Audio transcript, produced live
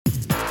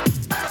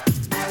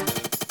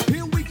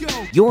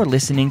You're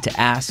listening to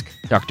Ask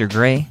Dr.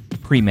 Gray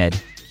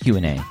Pre-Med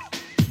Q&A.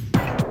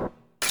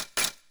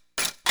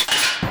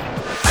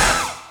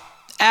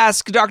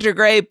 Ask Dr.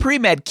 Gray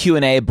Pre-Med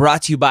Q&A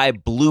brought to you by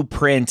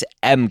Blueprint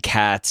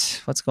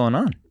MCAT. What's going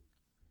on?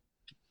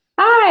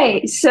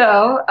 Hi.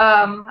 So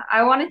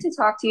I wanted to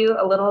talk to you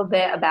a little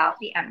bit about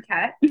the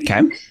MCAT.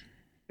 Okay.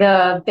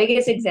 The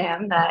biggest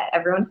exam that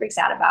everyone freaks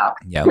out about.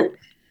 Yep.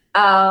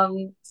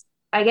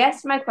 I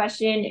guess my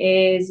question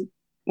is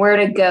where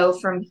to go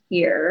from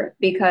here,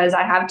 because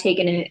I have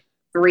taken it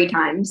 3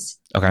 times.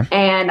 Okay.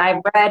 And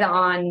I've read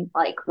on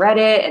like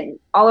Reddit and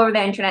all over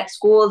the internet,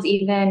 schools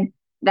even,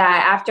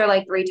 that after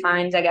like 3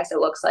 times, I guess it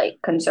looks like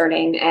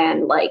concerning,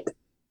 and like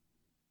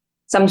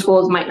some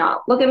schools might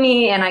not look at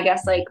me. And I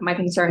guess like my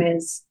concern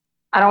is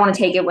I don't want to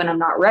take it when I'm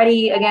not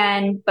ready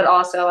again, but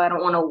also I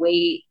don't want to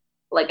wait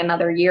like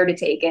another year to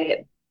take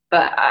it,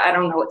 but I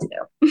don't know what to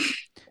do.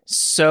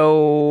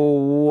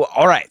 So,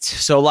 all right.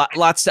 So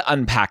lots to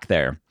unpack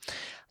there.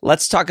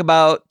 Let's talk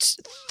about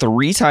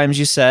 3 times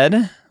you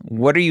said.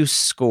 What are you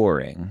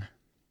scoring?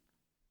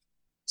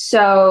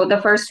 So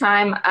the first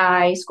time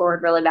I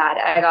scored really bad.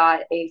 I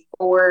got a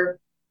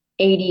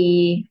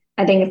 480,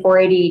 I think a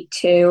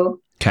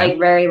 482, like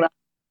very low.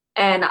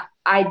 And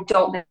I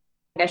don't think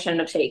I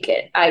shouldn't have taken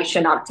it. I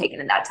should not have taken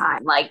it that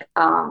time. Like,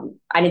 I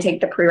didn't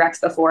take the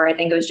prereqs before. I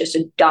think it was just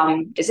a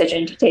dumb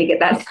decision to take it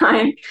that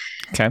time.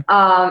 Okay.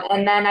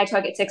 And then I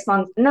took it 6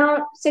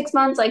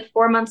 months, like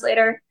 4 months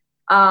later.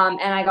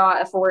 And I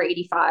got a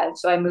 485.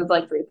 So I moved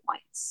like 3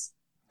 points.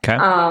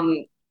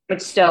 Okay.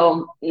 But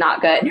still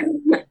not good.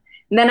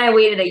 Then I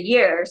waited a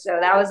year. So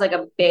that was like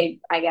a big,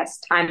 I guess,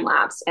 time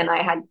lapse. And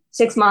I had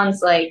 6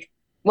 months, like,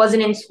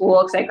 wasn't in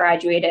school because I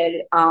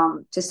graduated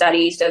to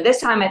study. So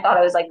this time I thought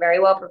I was like very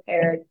well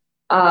prepared.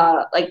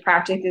 Like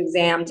practice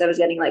exams, I was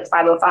getting like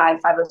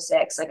 505,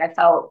 506. Like I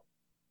felt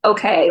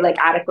okay, like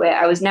adequate.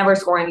 I was never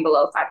scoring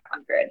below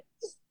 500.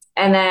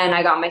 And then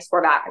I got my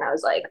score back and I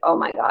was like, oh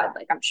my God,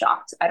 like I'm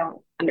shocked. I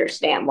don't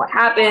understand what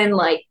happened.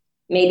 Like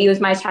maybe it was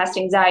my test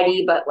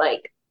anxiety, but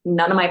like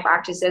none of my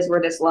practices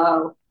were this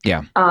low.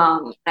 Yeah.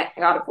 I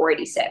got a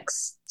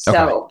 486.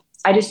 So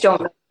I just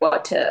don't know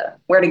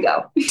where to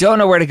go. Don't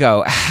know where to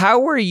go.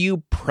 How are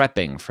you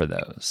prepping for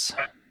those?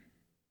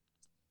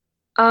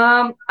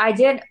 I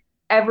did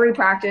every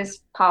practice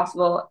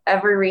possible,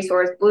 every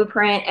resource,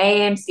 Blueprint,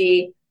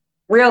 AMC,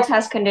 real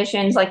test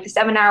conditions, like the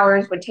 7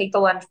 hours would take the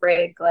lunch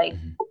break, like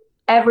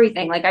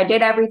everything. Like I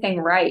did everything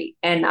right.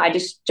 And I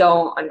just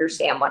don't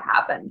understand what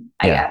happened,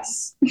 I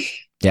guess.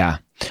 Yeah.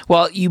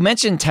 Well, you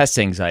mentioned test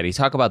anxiety.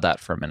 Talk about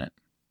that for a minute.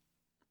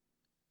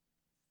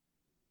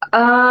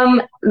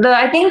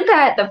 I think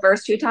that the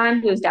first 2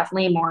 times it was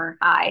definitely more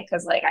high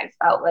because like I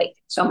felt like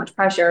so much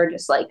pressure.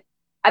 Just like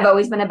I've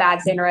always been a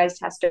bad standardized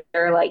tester.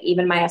 Like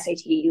even my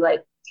SAT,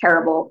 like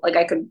terrible. Like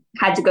I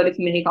had to go to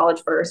community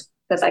college first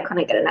because I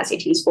couldn't get an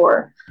SAT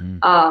score.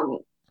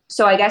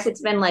 So I guess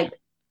it's been like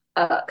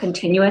a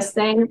continuous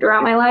thing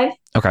throughout my life.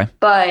 Okay.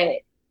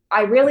 But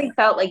I really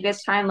felt like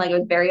this time like it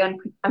was very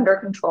under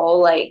control.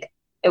 Like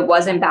it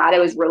wasn't bad. It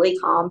was really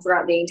calm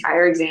throughout the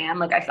entire exam.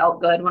 Like I felt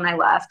good when I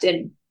left,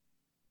 and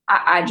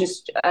I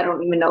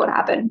don't even know what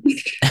happened.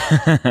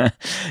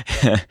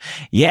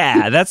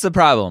 Yeah, that's the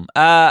problem.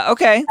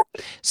 Okay.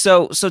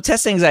 So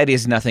test anxiety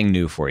is nothing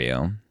new for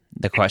you.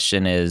 The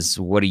question is,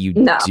 what are you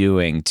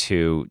doing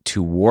to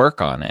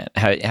work on it?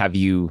 Have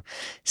you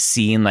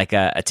seen like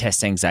a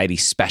test anxiety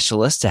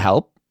specialist to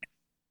help?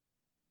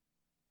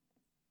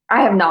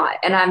 I have not.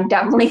 And I'm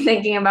definitely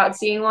thinking about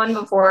seeing one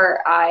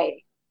before I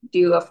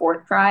do a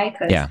 4th try,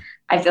 because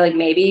I feel like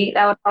maybe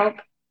that would help.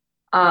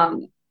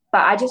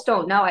 But I just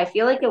don't know. I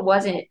feel like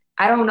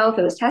I don't know if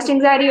it was test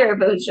anxiety or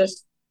if it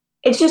was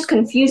it's just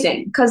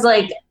confusing. Cause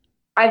like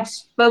I've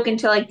spoken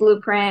to like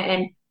Blueprint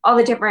and all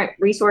the different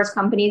resource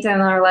companies, and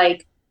they're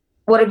like,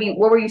 what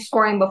were you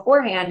scoring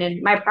beforehand?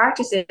 And my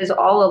practices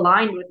all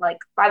aligned with like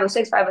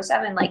 506,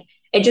 507. Like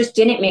it just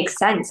didn't make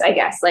sense, I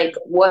guess. Like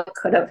what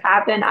could have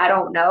happened? I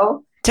don't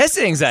know. Test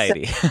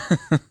anxiety.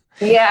 So,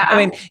 yeah. I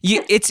mean,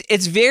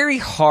 it's very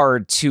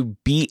hard to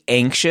be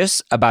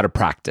anxious about a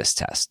practice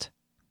test.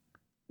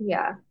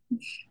 Yeah.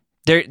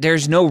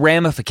 There's no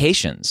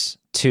ramifications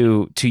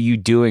to you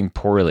doing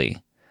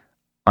poorly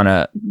on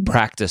a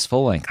practice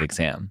full-length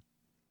exam.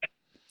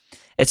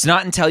 It's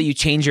not until you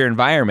change your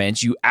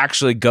environment, you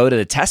actually go to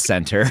the test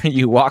center,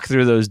 you walk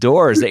through those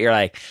doors that you're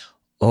like,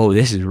 oh,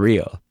 this is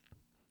real.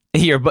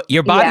 Your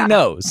body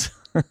knows.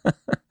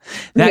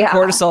 That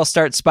cortisol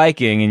starts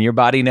spiking and your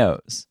body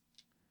knows.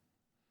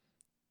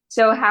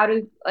 So how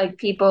do like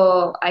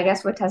people, I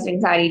guess, with test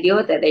anxiety deal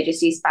with it? They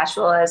just see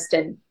specialists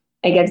and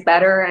it gets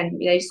better and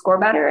they score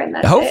better, and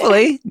that's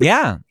hopefully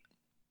it.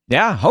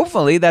 Yeah,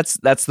 hopefully that's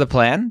the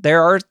plan.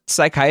 There are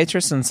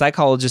psychiatrists and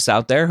psychologists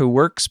out there who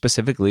work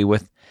specifically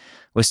with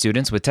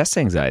students with test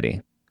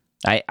anxiety.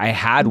 I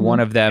had one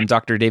of them,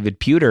 Dr. David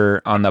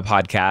Pewter, on the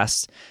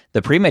podcast,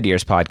 the Pre-Med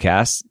Years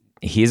podcast.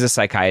 He's a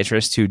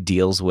psychiatrist who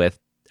deals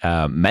with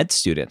med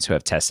students who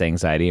have test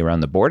anxiety around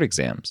the board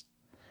exams.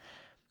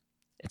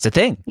 It's a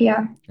thing.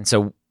 Yeah. And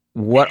so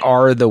what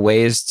are the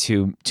ways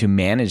to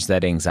manage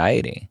that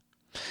anxiety?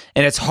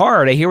 And it's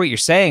hard. I hear what you're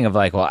saying of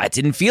like, well, I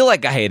didn't feel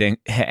like I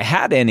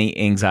had any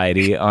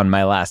anxiety on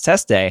my last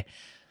test day,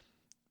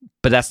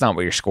 but that's not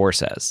what your score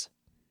says.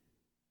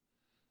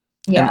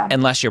 Yeah.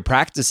 Unless your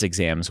practice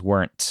exams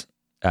weren't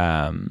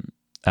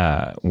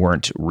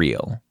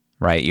real,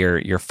 right?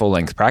 Your full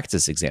length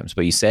practice exams,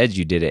 but you said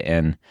you did it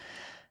in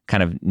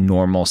kind of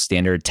normal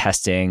standard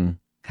testing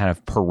kind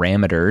of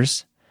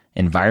parameters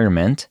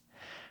environment,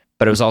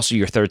 but it was also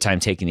your third time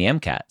taking the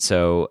MCAT.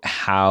 So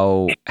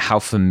how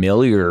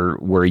familiar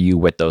were you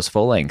with those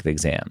full length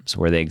exams?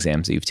 Were they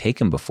exams that you've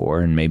taken before,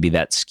 and maybe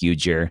that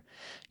skewed your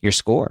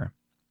score?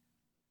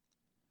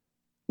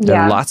 There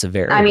are lots of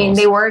variables. I mean,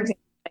 they were exams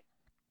I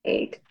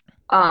take.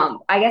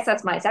 I guess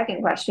that's my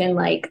second question.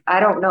 Like, I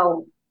don't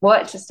know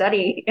what to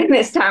study in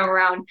this time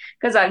around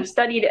because I've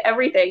studied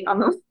everything on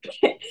the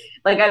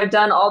like I've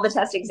done all the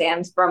test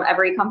exams from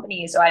every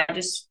company. So I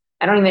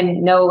don't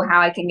even know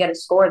how I can get a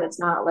score that's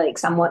not like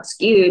somewhat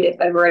skewed if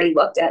I've already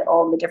looked at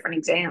all the different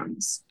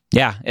exams.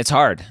 Yeah, it's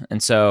hard.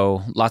 And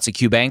so lots of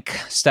QBank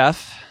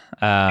stuff.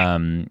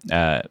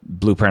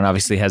 Blueprint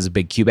obviously has a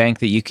big QBank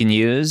that you can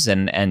use,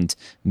 and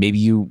maybe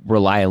you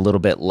rely a little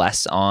bit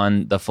less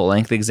on the full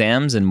length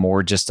exams and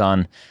more just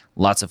on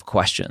lots of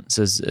questions,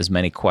 as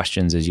many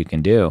questions as you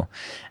can do.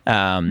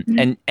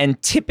 And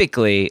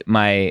typically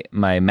my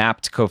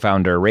Mapped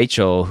co-founder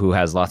Rachel, who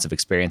has lots of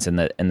experience in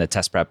the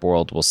test prep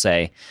world, will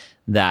say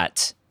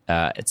that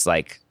it's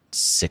like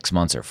 6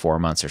 months or 4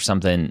 months or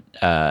something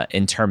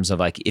in terms of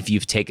like if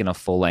you've taken a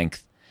full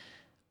length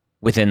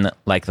within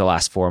like the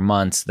last 4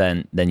 months,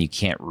 then you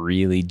can't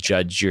really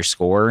judge your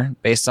score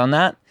based on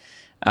that.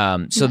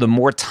 So the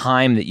more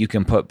time that you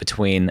can put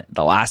between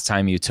the last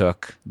time you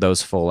took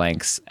those full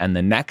lengths and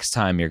the next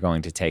time you're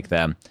going to take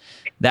them,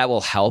 that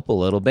will help a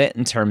little bit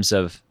in terms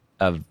of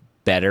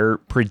better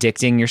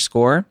predicting your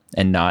score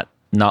and not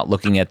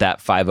looking at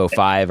that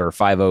 505 or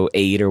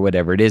 508 or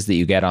whatever it is that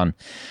you get on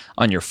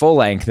your full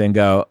length and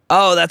go,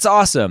 oh, that's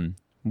awesome,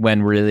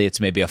 when really it's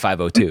maybe a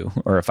 502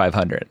 or a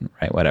 500,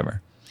 right? Whatever.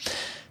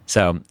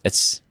 So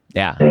it's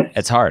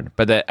hard.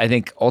 But I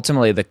think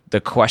ultimately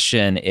the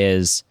question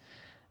is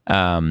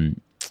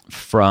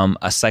from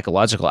a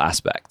psychological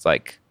aspect,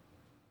 like,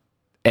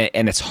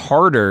 and it's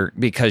harder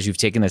because you've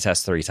taken the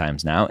test 3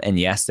 times now. And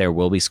yes, there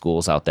will be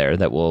schools out there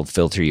that will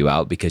filter you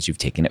out because you've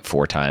taken it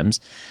 4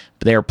 times.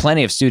 But there are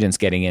plenty of students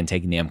getting in,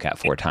 taking the MCAT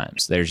 4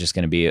 times. There's just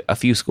going to be a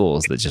few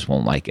schools that just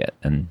won't like it.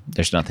 And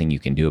there's nothing you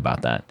can do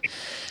about that.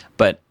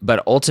 But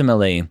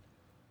ultimately,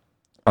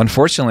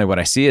 unfortunately, what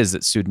I see is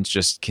that students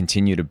just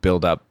continue to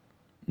build up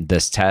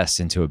this test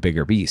into a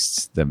bigger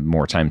beast the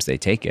more times they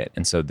take it.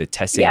 And so the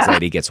test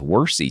anxiety gets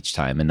worse each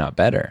time and not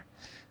better,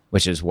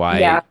 which is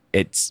why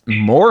it's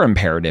more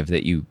imperative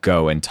that you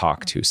go and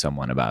talk to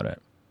someone about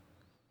it.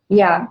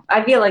 Yeah.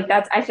 I feel like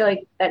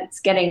it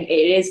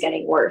is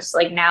getting worse.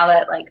 Like now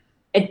that like,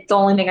 it's the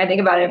only thing I think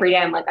about every day.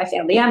 I'm like, I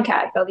failed the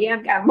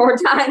MCAT more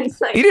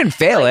times. Like, you didn't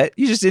fail it.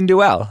 You just didn't do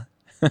well.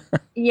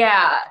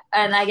 Yeah.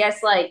 And I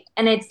guess like,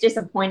 and it's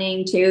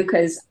disappointing too,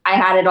 because I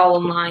had it all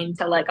in line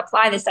to like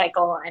apply the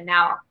cycle. And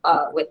now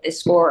with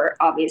this score,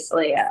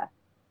 obviously,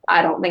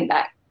 I don't think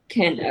that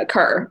can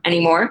occur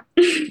anymore.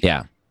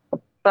 Yeah.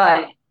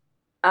 But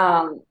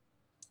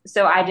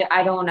so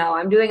I don't know.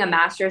 I'm doing a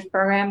master's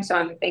program. So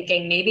I'm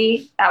thinking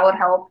maybe that would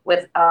help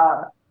with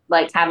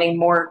like having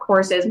more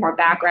courses, more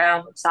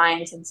background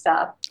science and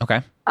stuff.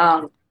 Okay.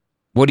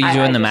 What are you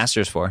doing the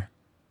master's for?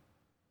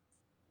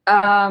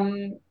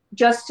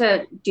 Just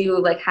to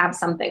do like have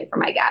something for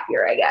my gap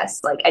year, I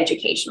guess, like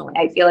educationally.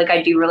 I feel like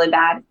I do really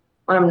bad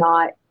when I'm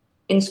not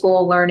in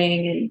school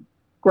learning and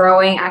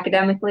growing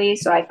academically.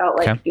 So I felt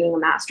like doing a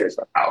master's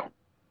would help.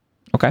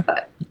 Okay.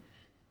 But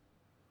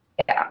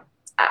yeah,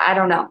 I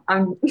don't know.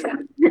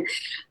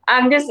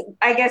 I'm just,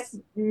 I guess,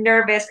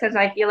 nervous because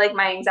I feel like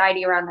my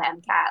anxiety around the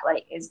MCAT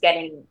like is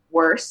getting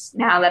worse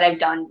now that I've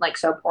done like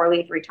so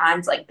poorly 3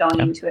 times, like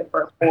going into it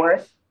for a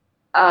 4th.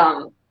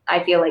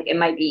 I feel like it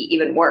might be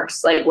even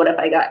worse. Like, what if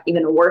I got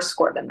even a worse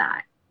score than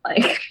that?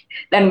 Like,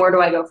 then where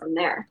do I go from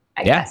there?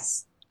 I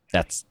guess.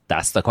 That's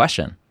the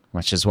question,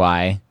 which is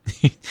why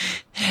you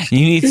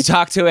need to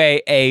talk to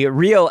a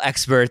real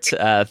expert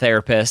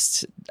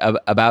therapist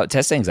about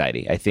test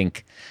anxiety. I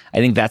think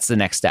that's the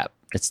next step.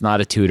 It's not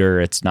a tutor.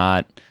 It's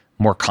not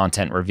more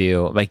content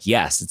review. Like,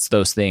 yes, it's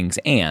those things.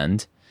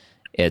 And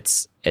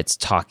it's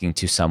talking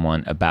to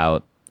someone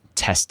about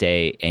test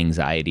day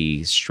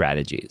anxiety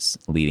strategies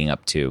leading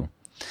up to,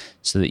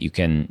 so that you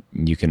can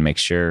make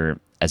sure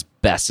as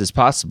best as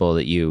possible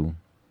that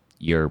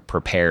you're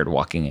prepared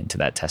walking into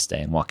that test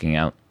day and walking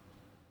out.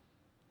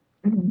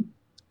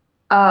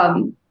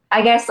 Mm-hmm.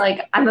 I guess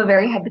like I'm a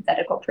very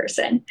hypothetical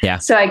person. Yeah.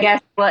 So I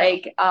guess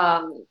like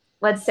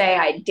let's say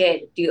I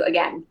did do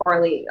again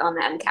poorly on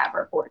the MCAT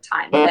for 4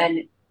 times,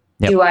 then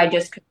do I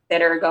just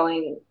consider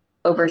going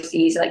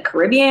overseas, like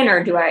Caribbean,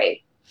 or do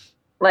I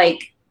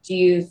like do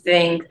you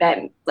think that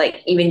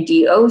like even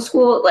DO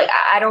school, like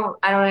I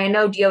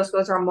know DO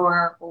schools are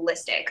more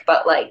holistic,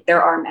 but like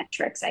there are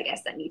metrics, I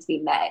guess, that need to be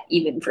met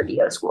even for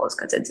DO schools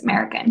because it's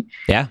American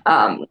Yeah.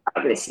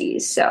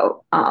 overseas.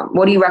 So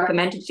what do you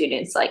recommend to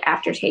students like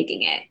after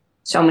taking it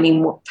so many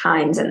more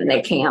times and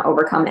they can't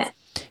overcome it?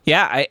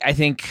 Yeah, I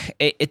think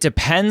it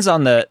depends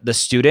on the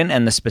student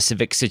and the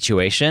specific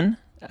situation.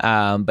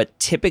 But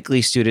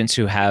typically students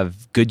who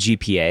have good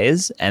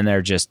GPAs and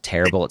they're just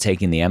terrible at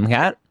taking the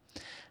MCAT,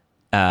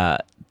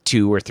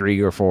 2 or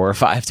 3 or 4 or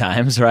 5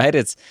 times, right?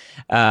 It's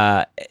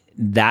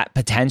that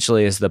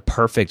potentially is the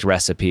perfect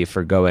recipe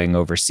for going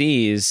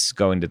overseas,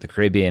 going to the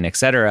Caribbean,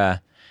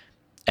 etc.,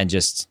 and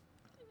just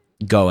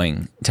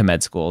going to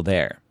med school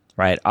there,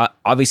 right?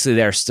 Obviously,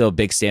 there are still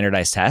big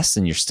standardized tests,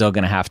 and you're still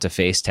going to have to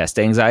face test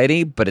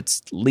anxiety, but at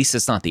least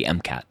it's not the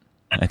MCAT.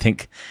 I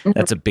think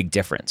that's a big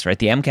difference, right?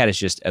 The MCAT is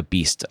just a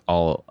beast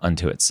all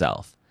unto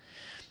itself.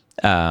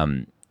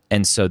 And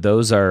so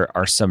those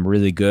are some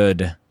really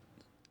good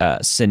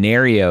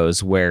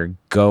scenarios where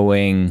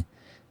going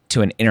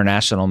to an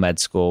international med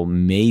school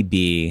may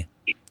be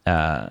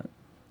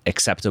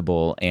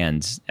acceptable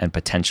and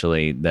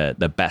potentially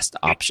the best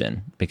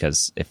option,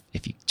 because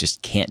if you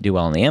just can't do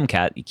well on the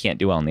MCAT, you can't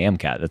do well on the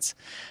MCAT. That's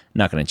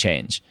not going to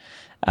change.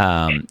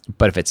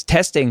 But if it's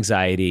test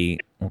anxiety,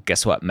 well,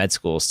 guess what? Med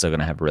school is still going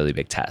to have really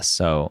big tests.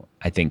 So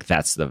I think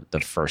that's the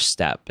first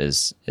step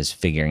is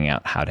figuring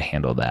out how to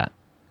handle that.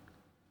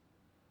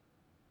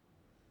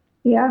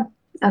 Yeah.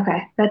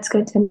 Okay. That's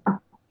good to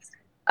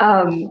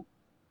know.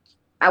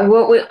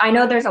 I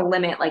know there's a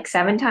limit, like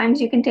 7 times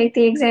you can take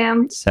the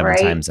exam, 7 right?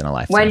 times in a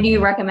lifetime. When do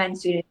you recommend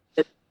students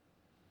to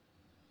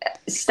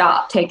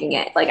stop taking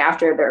it? Like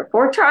after their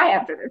 4th try,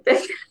 after their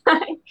 5th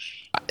try?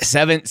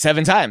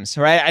 7 times,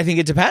 right? I think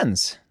it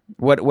depends.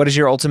 What is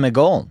your ultimate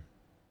goal?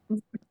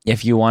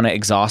 If you want to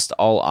exhaust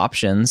all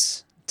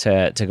options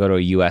to go to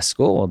a U.S.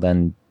 school,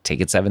 then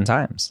take it 7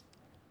 times.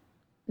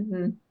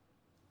 Mm-hmm.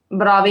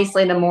 But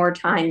obviously, the more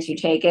times you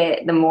take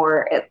it, the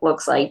more it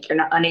looks like you're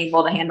not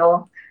unable to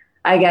handle,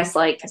 I guess,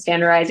 like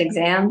standardized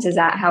exams. Is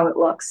that how it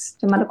looks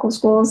to medical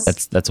schools?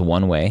 That's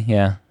one way.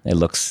 Yeah, it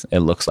looks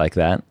like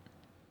that.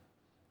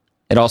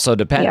 It also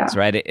depends,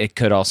 right? It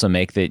could also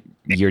make that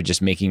you're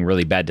just making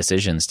really bad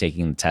decisions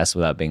taking the test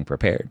without being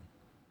prepared.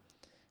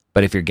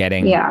 But if you're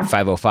getting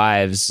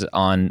 505s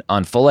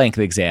on full length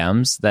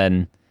exams,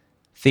 then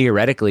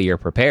theoretically you're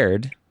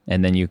prepared,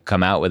 and then you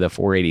come out with a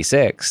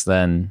 486,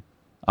 then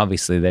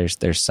obviously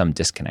there's some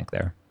disconnect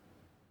there.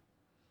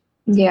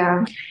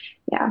 Yeah.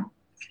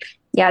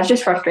 It's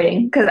just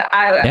frustrating because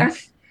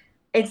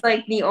it's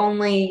like the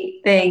only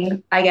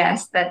thing, I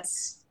guess,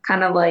 that's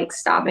kind of like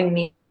stopping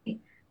me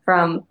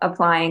from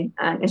applying.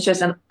 It's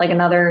just like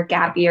another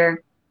gap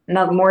year,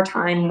 another more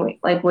time,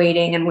 like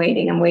waiting. And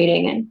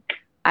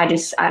I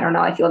don't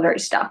know. I feel very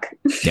stuck.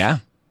 Yeah.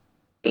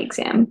 The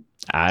exam.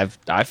 I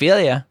feel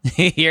you.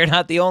 You're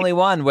not the only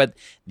one. With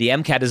the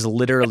MCAT is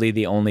literally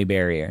the only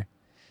barrier.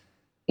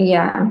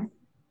 Yeah.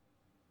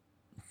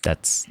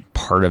 That's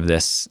part of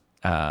this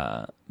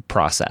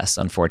process,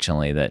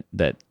 unfortunately,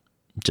 that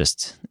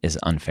just is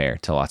unfair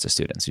to lots of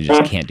students who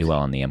just can't do well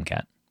on the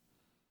MCAT.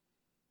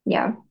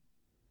 Yeah.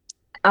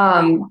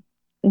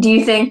 Do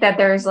you think that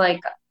there's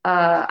like,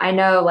 I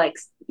know like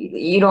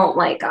you don't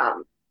like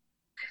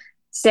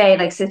say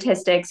like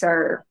statistics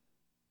or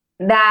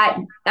that,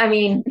 I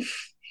mean,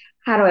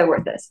 how do I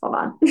word this? Hold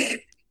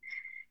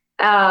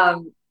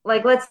on.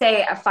 Like, let's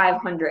say a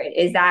 500,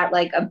 is that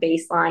like a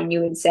baseline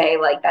you would say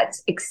like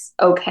that's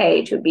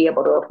okay to be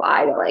able to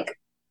apply to like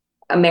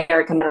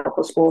American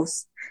medical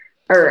schools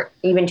or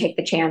even take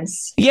the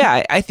chance?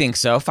 Yeah, I think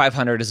so.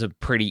 500 is a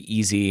pretty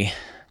easy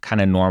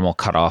kind of normal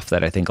cutoff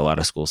that I think a lot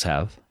of schools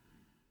have.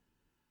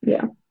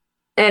 Yeah.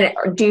 And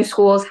do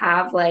schools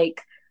have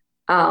like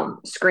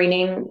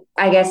screening,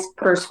 I guess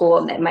per school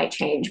and it might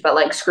change, but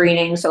like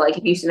screening. So like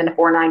if you submit a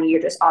 490, you're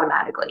just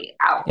automatically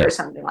out or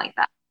something like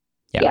that.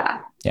 Yeah.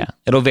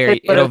 It'll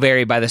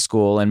vary by the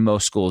school, and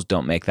most schools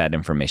don't make that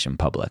information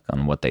public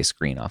on what they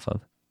screen off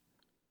of.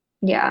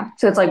 Yeah.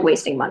 So it's like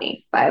wasting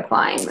money by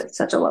applying with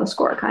such a low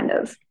score kind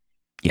of.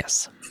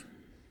 Yes.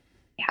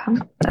 Yeah.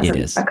 It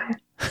is. Okay.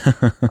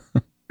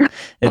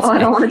 I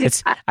don't want to do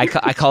that.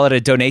 I call it a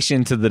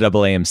donation to the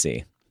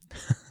AAMC.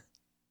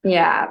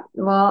 Yeah.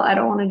 Well, I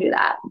don't want to do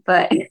that,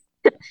 but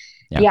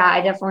yeah,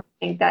 I definitely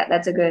think that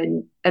that's a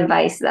good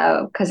advice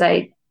though, because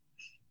I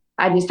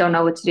just don't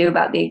know what to do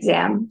about the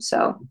exam.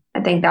 So I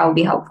think that would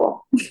be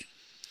helpful.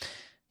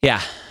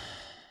 Yeah.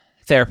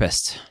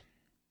 Therapist.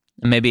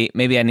 Maybe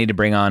I need to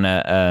bring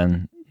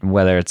on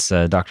whether it's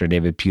Dr.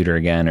 David Pewter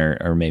again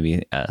or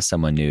maybe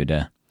someone new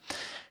to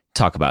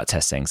talk about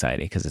test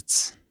anxiety, because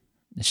it's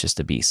just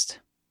a beast.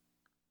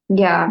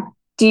 Yeah.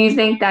 Do you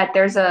think that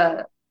there's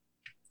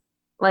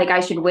I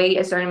should wait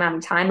a certain amount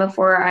of time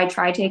before I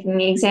try taking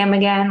the exam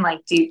again? I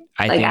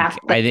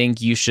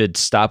think you should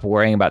stop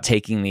worrying about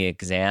taking the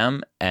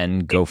exam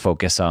and go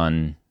focus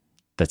on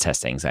the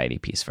test anxiety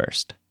piece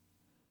first.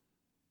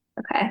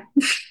 Okay.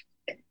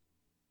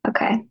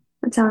 Okay.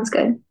 That sounds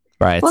good.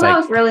 Right. Well, that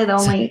was really the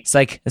only. It's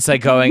like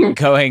going.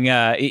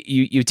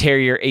 You tear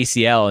your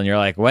ACL and you're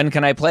like, when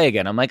can I play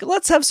again? I'm like,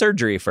 let's have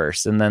surgery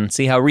first and then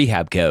see how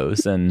rehab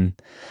goes, and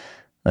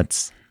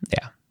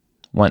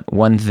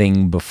one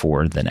thing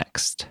before the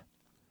next.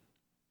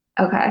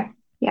 Okay.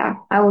 Yeah,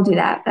 I will do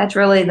that. That's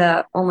really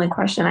the only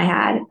question I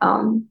had.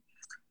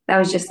 That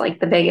was just like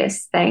the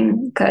biggest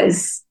thing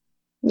because,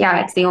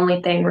 yeah, it's the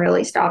only thing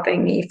really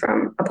stopping me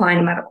from applying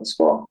to medical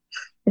school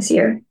this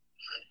year.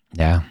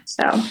 Yeah.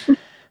 So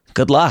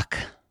good luck.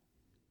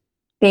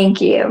 Thank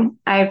you.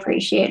 I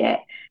appreciate it.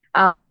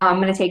 I'm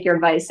going to take your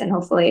advice and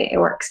hopefully it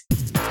works.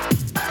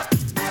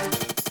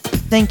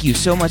 Thank you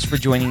so much for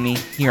joining me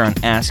here on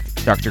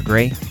Ask Dr.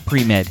 Gray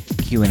Pre-Med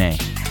Q&A.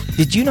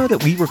 Did you know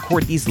that we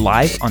record these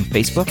live on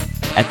Facebook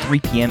at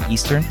 3 p.m.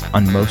 Eastern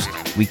on most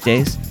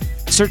weekdays?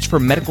 Search for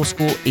Medical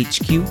School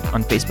HQ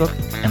on Facebook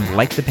and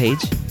like the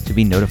page to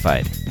be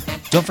notified.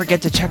 Don't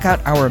forget to check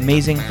out our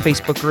amazing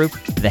Facebook group,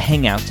 The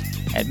Hangout,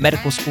 at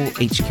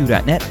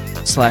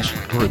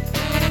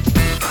medicalschoolhq.net/group.